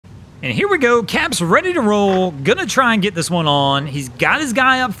And here we go. Cap's ready to roll. Gonna try and get this one on. He's got his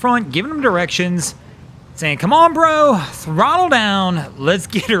guy up front, giving him directions. Saying, come on, bro. Throttle down. Let's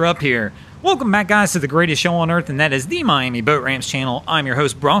get her up here. Welcome back, guys, to the greatest show on earth, and that is the Miami Boat Ramps channel. I'm your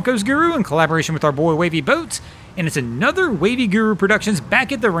host, Broncos Guru, in collaboration with our boy, Wavy Boats. And it's another Wavy Guru Productions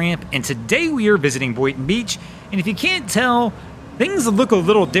back at the ramp. And today we are visiting Boynton Beach. And if you can't tell, things look a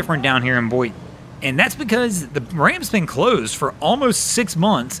little different down here in Boynton. And that's because the ramp's been closed for almost 6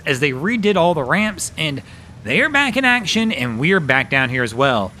 months as they redid all the ramps, and they are back in action, and we are back down here as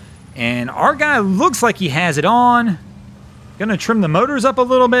well. And our guy looks like he has it on. Gonna trim the motors up a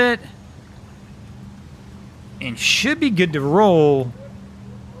little bit. And should be good to roll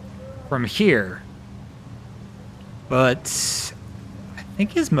from here. But I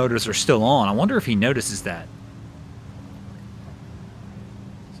think his motors are still on. I wonder if he notices that.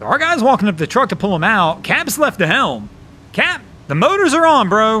 So our guy's walking up the truck to pull him out. Cap's left the helm. Cap, the motors are on,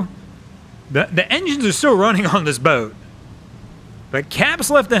 bro. The engines are still running on this boat. But Cap's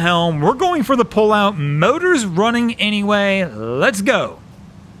left the helm. We're going for the pullout. Motors running anyway. Let's go.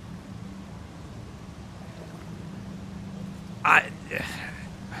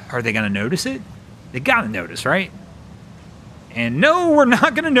 Are they going to notice it? They got to notice, right? And no, we're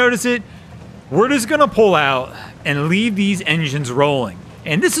not going to notice it. We're just going to pull out and leave these engines rolling.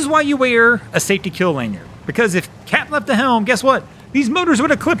 And this is why you wear a safety kill lanyard. Because if Cap left the helm, guess what? These motors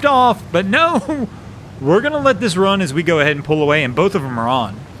would have clipped off. But no, we're going to let this run as we go ahead and pull away. And both of them are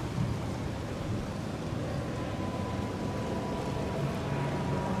on.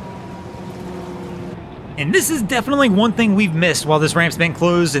 And this is definitely one thing we've missed while this ramp's been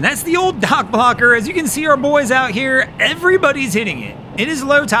closed, and that's the old dock blocker. As you can see, our boys out here, everybody's hitting it. It is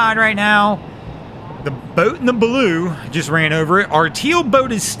low tide right now. The boat in the blue just ran over it. Our teal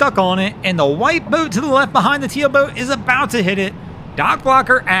boat is stuck on it, and the white boat to the left behind the teal boat is about to hit it. Dock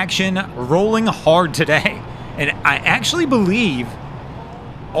blocker action rolling hard today. And I actually believe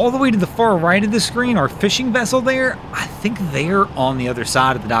all the way to the far right of the screen, our fishing vessel there, I think they're on the other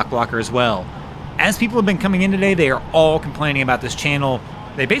side of the dock blocker as well. As people have been coming in today, they are all complaining about this channel.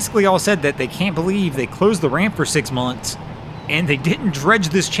 They basically all said that they can't believe they closed the ramp for 6 months and they didn't dredge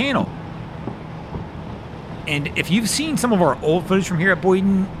this channel. And if you've seen some of our old footage from here at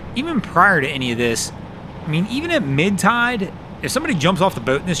Boynton, even prior to any of this, I mean, even at mid-tide, if somebody jumps off the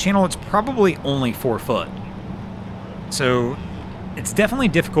boat in this channel, it's probably only 4 foot. So it's definitely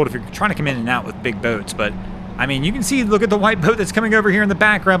difficult if you're trying to come in and out with big boats. But, I mean, you can see, look at the white boat that's coming over here in the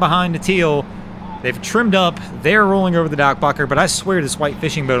background behind the teal. They've trimmed up. They're rolling over the dock blocker, but I swear this white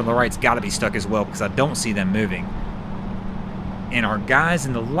fishing boat on the right's got to be stuck as well because I don't see them moving. And our guys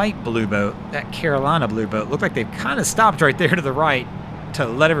in the light blue boat, that Carolina blue boat, look like they've kind of stopped right there to the right to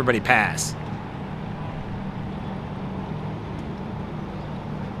let everybody pass.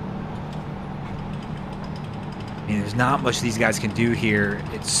 I mean, there's not much these guys can do here.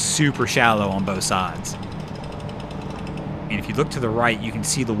 It's super shallow on both sides. And if you look to the right, you can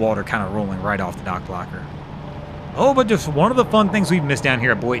see the water kind of rolling right off the dock blocker. Oh, but just one of the fun things we've missed down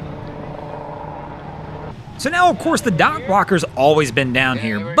here at Boynton. So now, of course, the dock blocker's always been down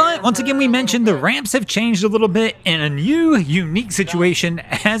here. But once again, we mentioned the ramps have changed a little bit, and a new, unique situation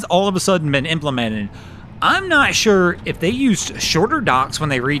has all of a sudden been implemented. I'm not sure if they used shorter docks when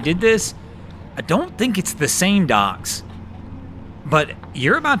they redid this. I don't think it's the same docks. But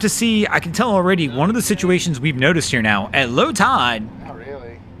you're about to see, I can tell already, one of the situations we've noticed here now. At low tide,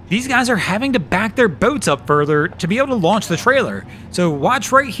 these guys are having to back their boats up further to be able to launch the trailer. So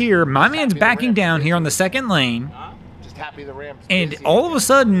watch right here. My man's backing down here on the second lane. And all of a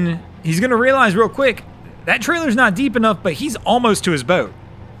sudden, he's going to realize real quick, that trailer's not deep enough, but he's almost to his boat.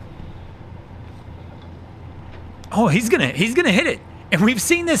 Oh, he's gonna hit it. And we've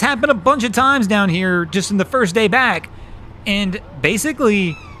seen this happen a bunch of times down here just in the first day back. And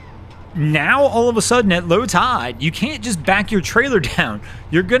basically, now all of a sudden at low tide, you can't just back your trailer down.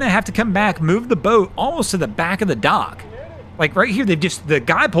 You're going to have to come back, move the boat almost to the back of the dock. Like right here, the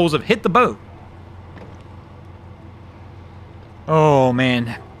guy poles have hit the boat. Oh,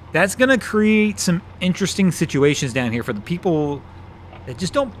 man. That's going to create some interesting situations down here for the people that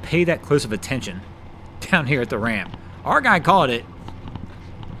just don't pay that close of attention down here at the ramp. Our guy caught it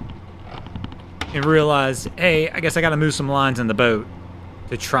and realized, hey, I guess I got to move some lines in the boat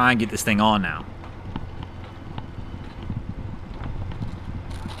to try and get this thing on now.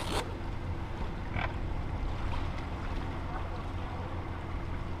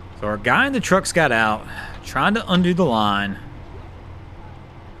 So our guy in the truck's got out, trying to undo the line.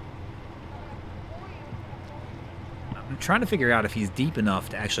 I'm trying to figure out if he's deep enough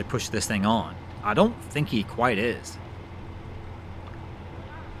to actually push this thing on. I don't think he quite is.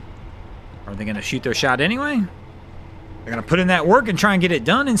 Are they going to shoot their shot anyway? They're going to put in that work and try and get it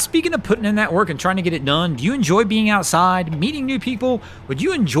done. And speaking of putting in that work and trying to get it done, do you enjoy being outside, meeting new people? Would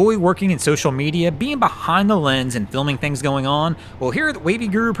you enjoy working in social media, being behind the lens and filming things going on? Well, here at Wavy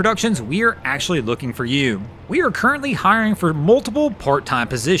Guru Productions, we are actually looking for you. We are currently hiring for multiple part-time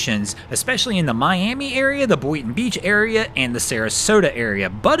positions, especially in the Miami area, the Boynton Beach area, and the Sarasota area.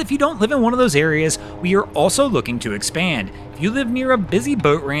 But if you don't live in one of those areas, we are also looking to expand. If you live near a busy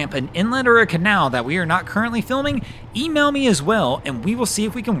boat ramp, an inlet, or a canal that we are not currently filming, email me as well, and we will see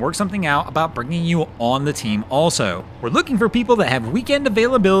if we can work something out about bringing you on the team also. We're looking for people that have weekend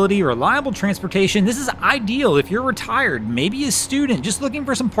availability, reliable transportation. This is ideal if you're retired, maybe a student, just looking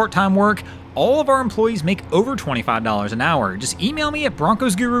for some part-time work. All of our employees make over $25 an hour. Just email me at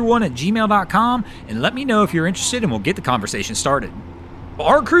broncosguru1@gmail.com and let me know if you're interested and we'll get the conversation started. Well,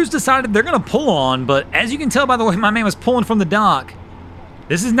 our crew's decided they're going to pull on, but as you can tell by the way my man was pulling from the dock,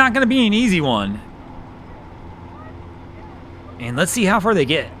 this is not going to be an easy one. And let's see how far they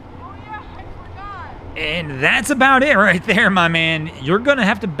get. And that's about it right there, my man. You're going to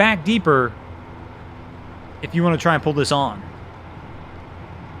have to back deeper if you want to try and pull this on.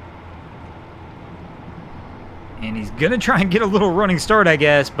 And he's going to try and get a little running start, I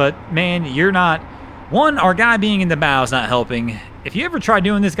guess. But, man, you're not... One, our guy being in the bow is not helping. If you ever try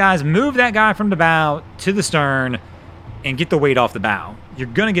doing this, guys, move that guy from the bow to the stern and get the weight off the bow. You're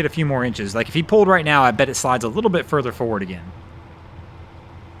going to get a few more inches. Like, if he pulled right now, I bet it slides a little bit further forward again.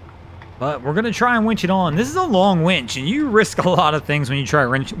 But we're going to try and winch it on. This is a long winch, and you risk a lot of things when you try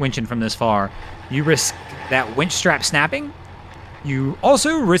winching from this far. You risk that winch strap snapping. You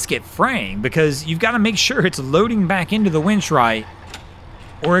also risk it fraying because you've got to make sure it's loading back into the winch right,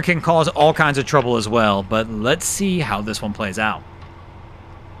 or it can cause all kinds of trouble as well. But let's see how this one plays out.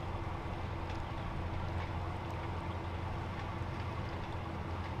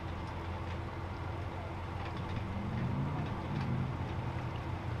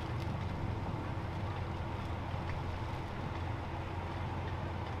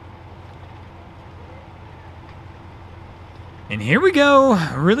 And here we go,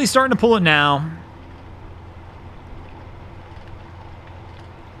 really starting to pull it now.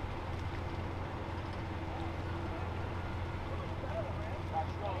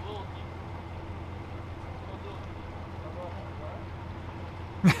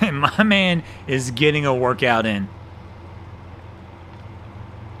 And my man is getting a workout in.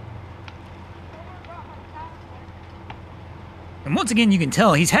 And once again, you can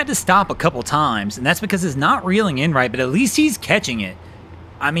tell he's had to stop a couple times, and that's because it's not reeling in right, but at least he's catching it.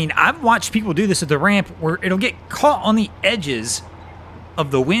 I mean, I've watched people do this at the ramp where it'll get caught on the edges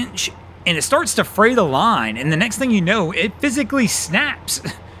of the winch, and it starts to fray the line, and the next thing you know, it physically snaps.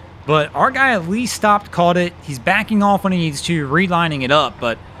 But our guy at least stopped, caught it. He's backing off when he needs to, relining it up,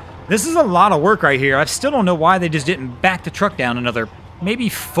 but this is a lot of work right here. I still don't know why they just didn't back the truck down another maybe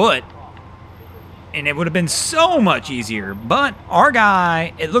foot. And it would have been so much easier. But our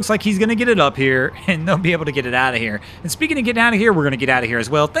guy, it looks like he's going to get it up here, and they'll be able to get it out of here. And speaking of getting out of here, we're going to get out of here as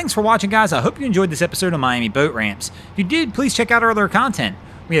well. Thanks for watching, guys. I hope you enjoyed this episode of Miami Boat Ramps. If you did, please check out our other content.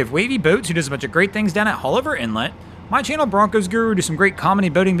 We have Wavy Boats, who does a bunch of great things down at Haulover Inlet. My channel, Broncos Guru, do some great comedy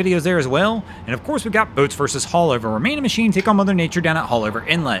boating videos there as well. And of course, we've got Boats vs. Haulover, where man and machine take on Mother Nature down at Haulover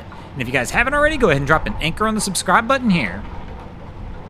Inlet. And if you guys haven't already, go ahead and drop an anchor on the subscribe button here.